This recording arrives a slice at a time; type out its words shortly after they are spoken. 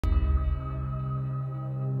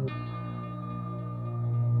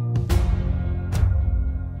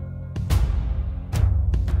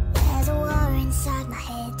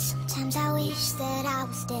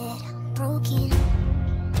broken.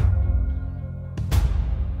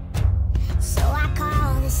 So I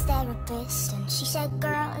called this therapist and she said,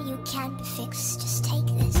 girl, you can't be fixed, just take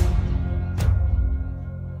this.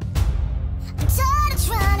 I'm tired of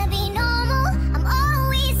trying to be normal, I'm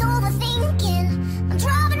always overthinking. I'm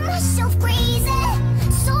driving myself crazy,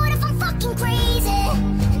 sort of I'm fucking crazy.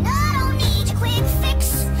 And I don't need your quick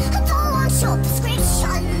fix, I don't want your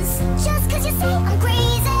prescriptions. Just cause you say I'm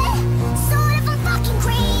crazy, sort of I'm fucking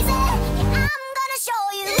crazy. Yeah, I'm gonna show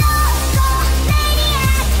you. Loco,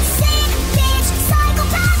 maniac, sick bitch,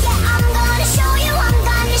 psychopath. Yeah, I'm gonna show you, I'm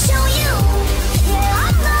gonna show you. Yeah,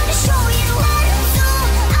 I'm gonna show you. Mental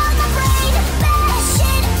out my brain, bad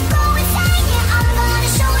shit, go insane. Yeah, I'm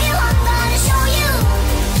gonna show you, I'm gonna show you.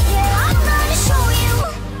 Yeah, I'm gonna show you.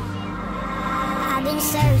 I've been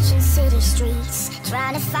searching city streets,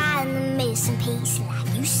 trying to find the missing piece, like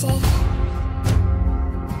you said.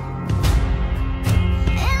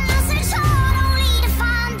 And I searched hard only to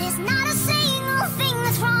find there's not a single thing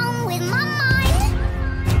that's wrong with my mind.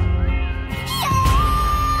 Yeah,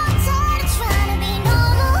 I'm tired of trying to be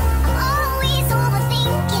normal, I'm always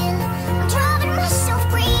overthinking. I'm driving myself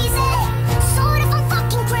crazy, sort of I'm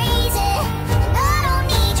fucking crazy. And I don't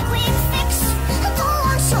need your quick fix, I don't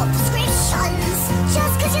want your prescriptions.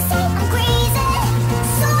 Just cause you say I'm crazy,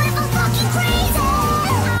 sort of I'm fucking crazy.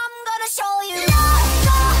 I'm gonna show you.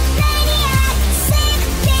 Loco, maniac, sick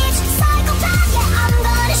bitch, psychopath. Yeah, I'm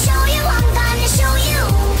gonna show you, I'm gonna show you.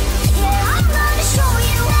 Yeah, I'm gonna show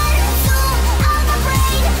you. Mental out my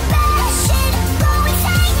brain, bad shit, go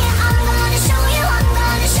insane. Yeah, I'm gonna show you, I'm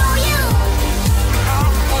gonna show you.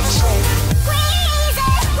 Crazy,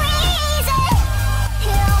 crazy.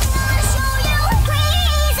 Yeah, I'm gonna show you.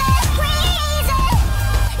 Crazy, crazy.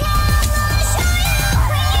 Yeah, I'm gonna show you.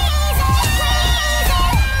 Crazy, crazy.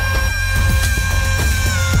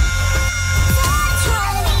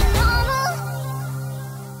 Trying to be normal,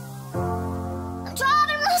 I'm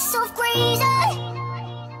driving myself crazy.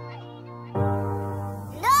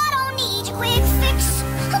 And I don't need your quick fix,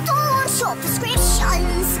 I don't want your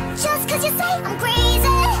prescriptions. Just cause you say I'm crazy.